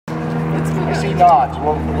I see nods.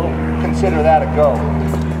 We'll consider that a go.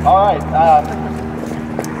 All right.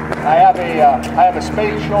 I have a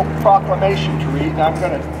special proclamation to read, and I'm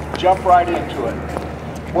going to jump right into it.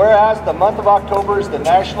 Whereas the month of October is the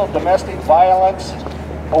National Domestic Violence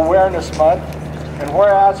Awareness Month, and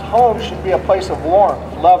whereas home should be a place of warmth,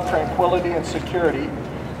 love, tranquility, and security.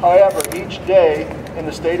 However, each day in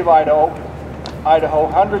the state of Idaho,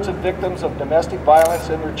 hundreds of victims of domestic violence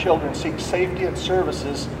and their children seek safety and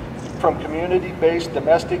services from community-based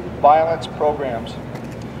domestic violence programs.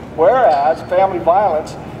 Whereas family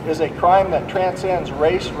violence is a crime that transcends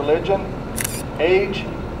race, religion, age,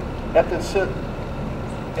 ethnicity,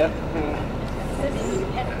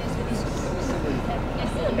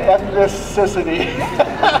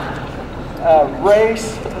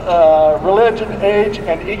 race, religion, age,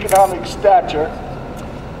 and economic stature.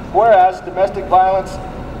 Whereas domestic violence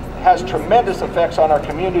has tremendous effects on our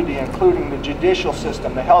community, including the judicial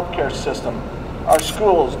system, the healthcare system, our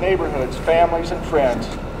schools, neighborhoods, families, and friends.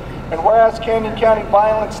 And whereas Canyon County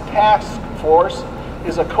Violence Task Force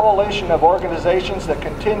is a coalition of organizations that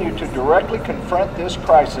continue to directly confront this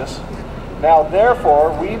crisis, now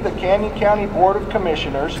therefore we, the Canyon County Board of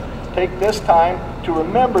Commissioners, take this time to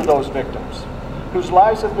remember those victims whose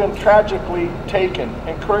lives have been tragically taken,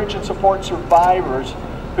 encourage and support survivors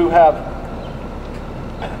who have,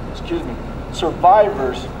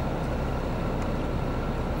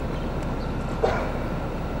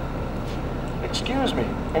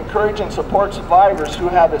 encourage and support survivors who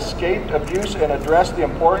have escaped abuse and address the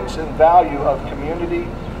importance and value of community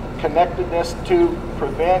connectedness to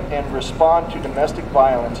prevent and respond to domestic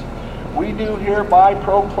violence. We do hereby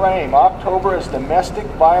proclaim October as Domestic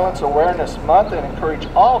Violence Awareness Month and encourage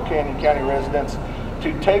all Canyon County residents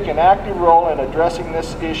to take an active role in addressing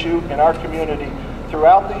this issue in our community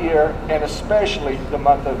throughout the year, and especially the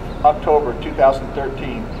month of October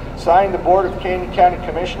 2013. Signed, the Board of Canyon County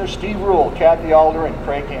Commissioners, Steve Rule, Kathy Alder, and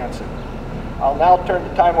Craig Hansen. I'll now turn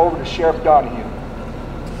the time over to Sheriff Donahue.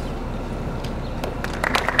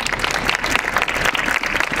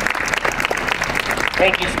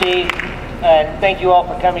 Thank you, Steve, and thank you all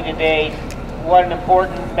for coming today. What an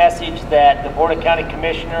important message that the Board of County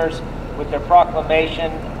Commissioners, with their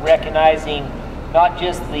proclamation, recognizing not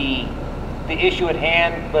just the issue at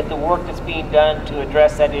hand, but the work that's being done to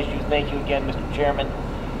address that issue. Thank you again, Mr. Chairman.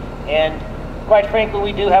 And quite frankly,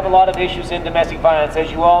 we do have a lot of issues in domestic violence.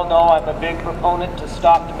 As you all know, I'm a big proponent to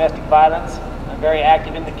stop domestic violence. I'm very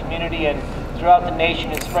active in the community and throughout the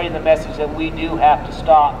nation in spreading the message that we do have to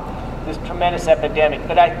stop this tremendous epidemic.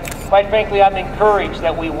 But quite frankly, I'm encouraged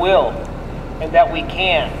that we will and that we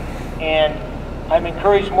can. And I'm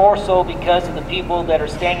encouraged more so because of the people that are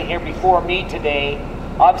standing here before me today,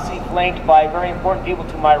 obviously flanked by very important people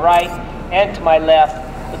to my right and to my left.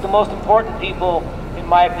 But the most important people, in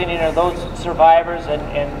my opinion, are those survivors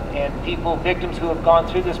and people, victims who have gone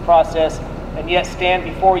through this process and yet stand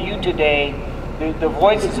before you today, the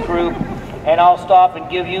Voices group. And I'll stop and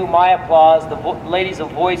give you my applause, the ladies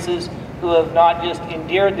of Voices who have not just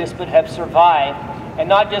endured this but have survived. And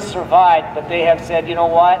not just survived, but they have said, you know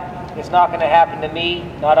what, it's not going to happen to me,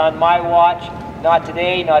 not on my watch, not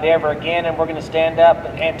today, not ever again, and we're going to stand up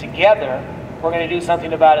and together we're going to do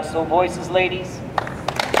something about it. So Voices, ladies.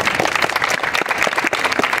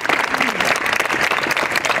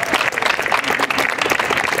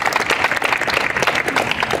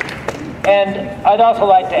 And I'd also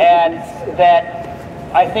like to add that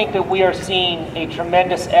I think that we are seeing a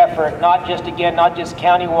tremendous effort, not just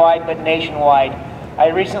countywide, but nationwide. I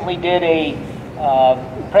recently did a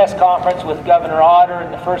press conference with Governor Otter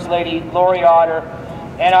and the First Lady Lori Otter,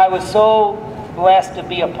 and I was so blessed to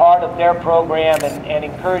be a part of their program and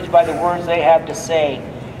encouraged by the words they have to say.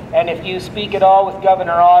 And if you speak at all with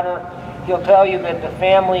Governor Otter, he'll tell you that the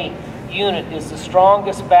family unit is the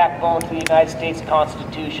strongest backbone to the United States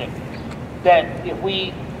Constitution. That if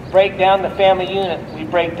we break down the family unit, we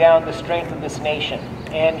break down the strength of this nation.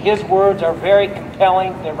 And his words are very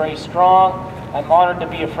compelling, they're very strong. I'm honored to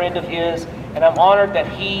be a friend of his, and I'm honored that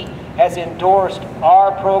he has endorsed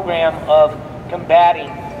our program of combating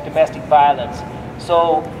domestic violence.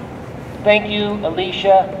 So thank you,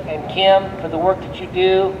 Alicia and Kim, for the work that you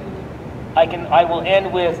do. I will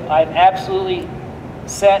end with, I'm absolutely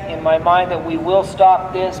set in my mind that we will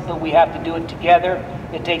stop this, but we have to do it together.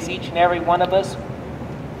 It takes each and every one of us.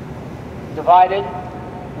 Divided,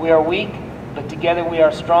 we are weak, but together we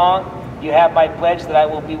are strong. You have my pledge that I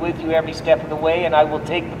will be with you every step of the way, and I will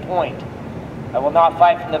take the point. I will not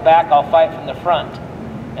fight from the back, I'll fight from the front.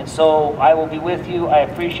 And so I will be with you. I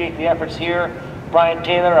appreciate the efforts here. Brian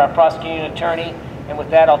Taylor, our prosecuting attorney, and with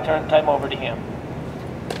that I'll turn the time over to him.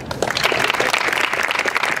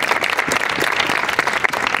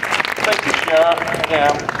 Sheriff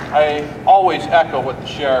Kim. I always echo what the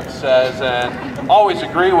Sheriff says and always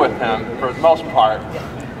agree with him for the most part.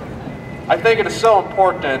 I think it is so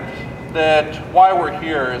important that why we're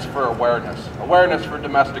here is for awareness for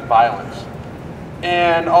domestic violence.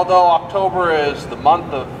 And although October is the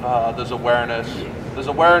month of this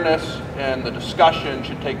awareness and the discussion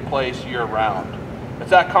should take place year-round. It's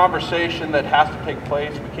that conversation that has to take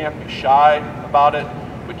place. We can't be shy about it.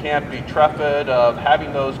 We can't be trepid of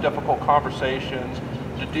having those difficult conversations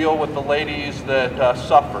to deal with the ladies that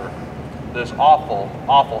suffer this awful,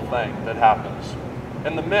 awful thing that happens.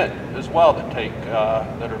 And the men as well that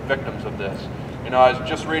that are victims of this. You know, I was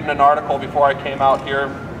just reading an article before I came out here.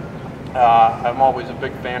 I'm always a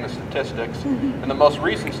big fan of statistics. And the most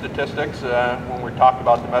recent statistics, when we're talking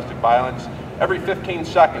about domestic violence, every 15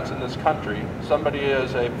 seconds in this country, somebody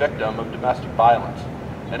is a victim of domestic violence.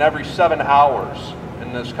 And every 7 hours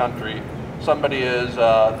in this country, somebody is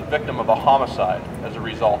the victim of a homicide as a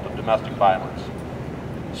result of domestic violence.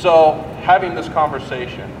 So having this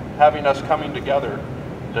conversation, having us coming together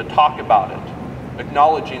to talk about it,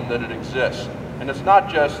 acknowledging that it exists. And it's not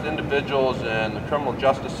just individuals in the criminal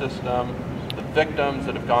justice system, the victims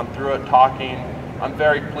that have gone through it talking. I'm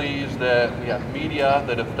very pleased that we have media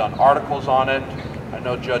that have done articles on it. I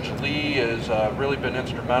know Judge Lee has really been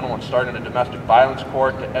instrumental in starting a domestic violence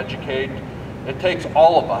court to educate. It takes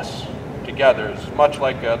all of us together. It's much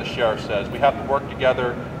like the Sheriff says. We have to work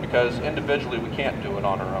together because individually we can't do it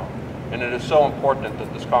on our own. And it is so important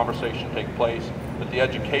that this conversation take place, that the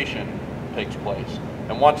education takes place.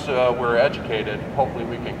 And once we're educated, hopefully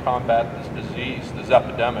we can combat this disease, this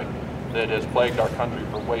epidemic that has plagued our country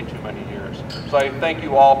for way too many years. So I thank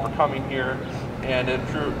you all for coming here, and it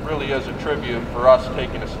really is a tribute for us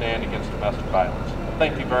taking a stand against domestic violence.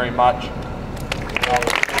 Thank you very much.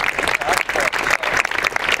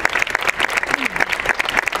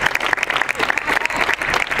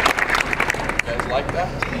 Like that?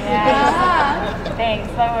 Yeah.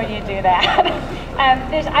 Thanks. Love when you do that.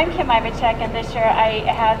 I'm Kim Ivacek, and this year I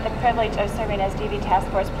have the privilege of serving as DV Task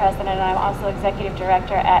Force President, and I'm also Executive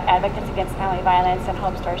Director at Advocates Against Family Violence and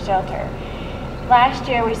Home Store Shelter. Last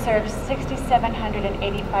year we served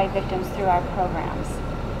 6,785 victims through our programs.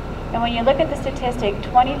 And when you look at the statistic,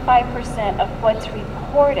 25% of what's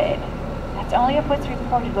reported, that's only of what's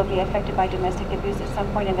reported, will be affected by domestic abuse at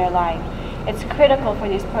some point in their life. It's critical for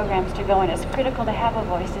these programs to go in. It's critical to have a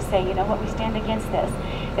voice to say, you know what, we stand against this.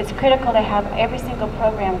 It's critical to have every single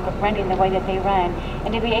program running the way that they run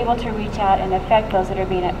and to be able to reach out and affect those that are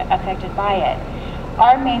being affected by it.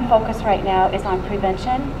 Our main focus right now is on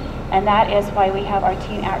prevention, and that is why we have our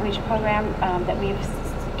teen outreach program that we've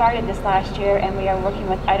started this last year, and we are working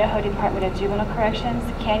with Idaho Department of Juvenile Corrections,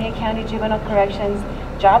 Canyon County Juvenile Corrections,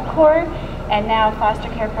 Job Corps, and now Foster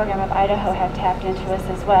Care Program of Idaho have tapped into us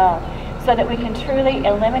as well, so that we can truly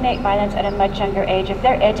eliminate violence at a much younger age. If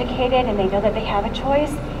they're educated and they know that they have a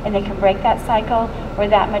choice and they can break that cycle, we're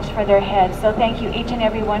that much further ahead. So thank you each and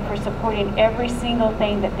every one for supporting every single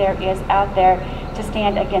thing that there is out there to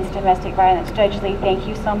stand against domestic violence. Judge Lee, thank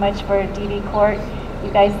you so much for DV Court.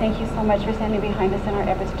 You guys, thank you so much for standing behind us in our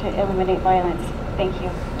efforts to eliminate violence. Thank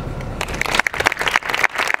you.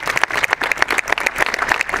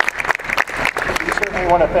 We certainly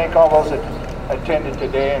want to thank all those that attended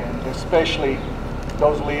today, and especially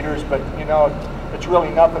those leaders, but you know, it's really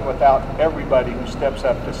nothing without everybody who steps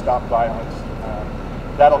up to stop violence.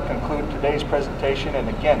 That'll conclude today's presentation, and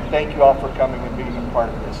again, thank you all for coming and being a part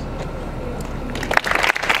of this.